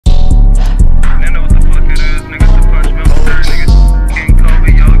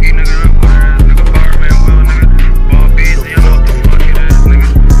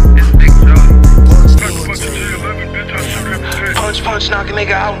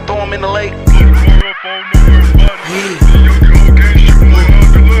throw him in the lake.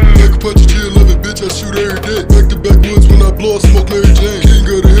 Like a punch, chill, love it, bitch, I shoot every day. Back to backwoods when I blow, I smoke Mary Jane. King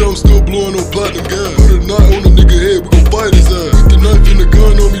of the hill, I'm still blowing on platinum gas. Put a knot on a nigga head, we gon' fight his ass. Put the knife and the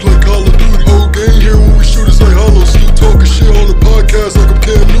gun on me like Call of Duty. Whole gang here when we shoot, it's like hollow. Still talking shit on the podcast like I'm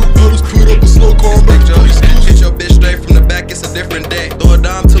K1ngKobie. I just put up a slow car, I'm back to police schools. Hit your bitch straight from the back, it's a different day. Throw a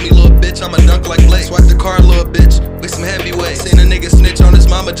dime to me, little bitch, I'ma dunk like Blake. Swipe the car, little bitch, with some heavyweights. Seen a nigga snitch on his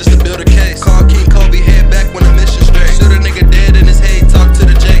mama just to build a case. Call K1ngKobie, head back when the mission straight. Shoot a nigga dead in his head, talk to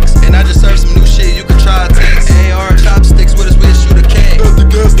the Jakes. And I just served some new shit, you can try a taste. AR chopsticks with us, we'll shoot a K. At the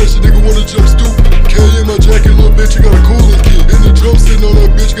gas station, nigga wanna jump stupid. K in my jacket, little bitch, you got a cooling kit. And the drum sitting on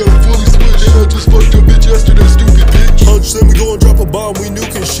that bitch, got a fully switch. And I just fucked your bitch yesterday, stupid bitch. 100% we gon' drop a bomb, we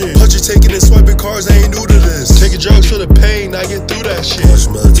nuking shit. Punch it, taking and swiping cars, I ain't new to this. Taking drugs for the pain, I get through that shit. Punch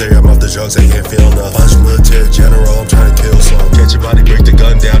military, I'm off the drugs, I can't feel enough. Punch military general, I'm trying to kill some. Catch your body, break the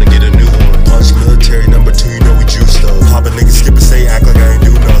gun down and get a new one. Punch military number 2, you know we juiced up. Pop a nigga, skip a say, act like I ain't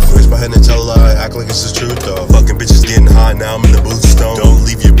do nothing. Raise my head and tell a lie, act like it's the truth though. Fucking bitches getting hot, now I'm in the booth stone. Don't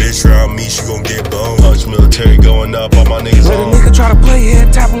leave your bitch around me, she gon' get boned. Punch military going up, all my niggas Let on. a nigga try to play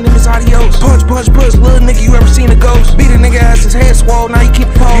head, tap him, them his adios. Punch, little nigga, you ever seen a ghost? Beat a nigga ass, his head swole, now you keep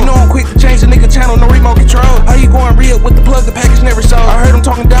a pole. You know I'm quick to change the nigga channel, no remote control. How you going real with the plug, the package never sold? I heard him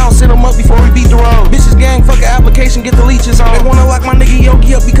talking down, send him up before we beat the road. Bitches gang, fuck a application, get the leeches on. They wanna lock my nigga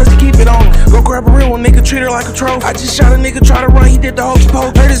Yogi up because he keep it on. Go grab a real one, nigga, treat her like a trophy. I just shot a nigga, try to run, he did the hokey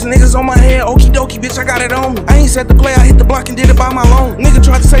poke. Heard his niggas on my head, okie dokie, bitch, I got it on me. I ain't set the play, I hit the block and did it by my loan. Nigga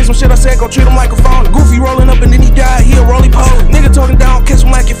tried to say some shit, I said go treat him like a phone. Goofy rolling up and then he died, he a roly pole. Nigga talking down, catch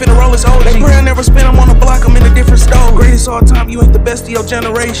him like if it a roll his OG. They pray I never spin him on the block, I'm in a different stove. Greatest all time, you ain't the best of your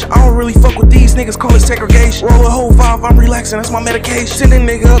generation. I don't really fuck with these niggas, call it segregation. Roll a whole 5, I'm relaxing, that's my medication. Send a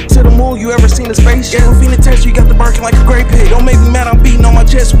nigga up to the moon, you ever seen a space? Yeah, if you test, you got the barking like a grape hit. Don't make me mad, I'm beating on my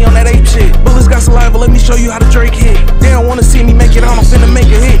chest, we on that ape shit. Bullets got saliva, let me show you how to Drake hit. They don't wanna see me make it out, I'm finna make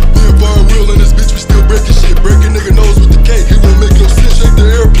a hit. Being fire real in this bitch, we still breaking shit. Breaking nigga nose with the K, he won't make no sense. Shake the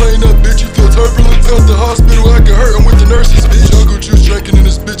airplane up, bitch, you feel turbulence. At the hospital, I can hurt, I'm with the nurses, bitch. Jungle juice drinking in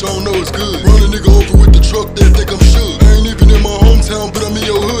this bitch, I don't know it's good. Run a nigga over with the truck, they think I'm shook. I ain't even in my hometown, but I'm in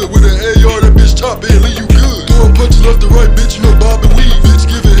your hood. With an AR, that bitch chop it, leave you good. Throwing punches left to right, bitch, you know Bobby Weed. Bitch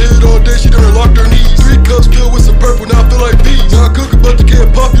giving head all day, she done locked her knees. 3 cups filled with some purple, now I feel like bees. Now I cook about to get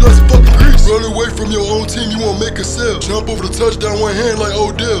pop you like some fucking grease. Run away from your own team, you won't make a sell. Jump over the touchdown, one hand like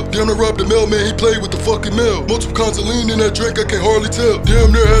Odell. Damn, I robbed the mailman, he played with the fucking mail. Multiple kinds of lean in that drink, I can hardly tell.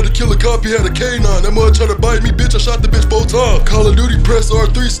 Damn near had to kill a cop, he had a K9. That mother tried to bite me, bitch, I shot the bitch 4 times. Call of Duty, press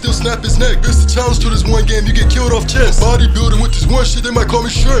R3, still snap his neck. It's the challenge to this one game, you get killed off chest. Bodybuilding with this one shit, they might call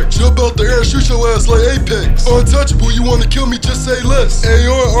me Shrek. Jump out the air, shoot your ass like Apex. Untouchable, you wanna kill me, just say less.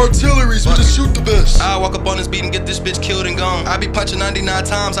 AR, artilleries, we just shoot the best. I walk up on this beat and get this bitch killed and gone. I be punching 99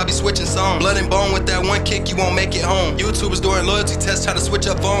 times, I be switching songs. Blood and bone with that one kick, you won't make it home. YouTubers doing loyalty tests, try to switch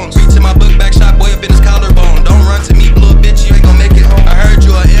up phones. Reaching my book back, shot boy up in his collarbone. Don't run to me, little bitch, you ain't gon' make it home. I heard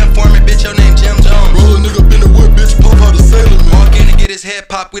you an informant, bitch, your name Jim Jones. Roll a nigga up in the wood, bitch, pop out a sailor man. Walk in and get his head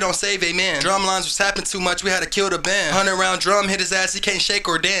popped, we don't save, amen. Drum lines was tapping too much, we had to kill the band. 100 round drum, hit his ass, he can't shake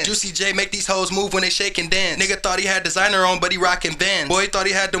or dance. Juicy J make these hoes move when they shake and dance. Nigga thought he had designer on, but he rockin' Vans. Boy thought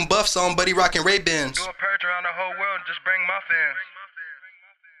he had them buffs on, but he rockin' Ray-Bans. Do a purge around the whole world and just bring my fans.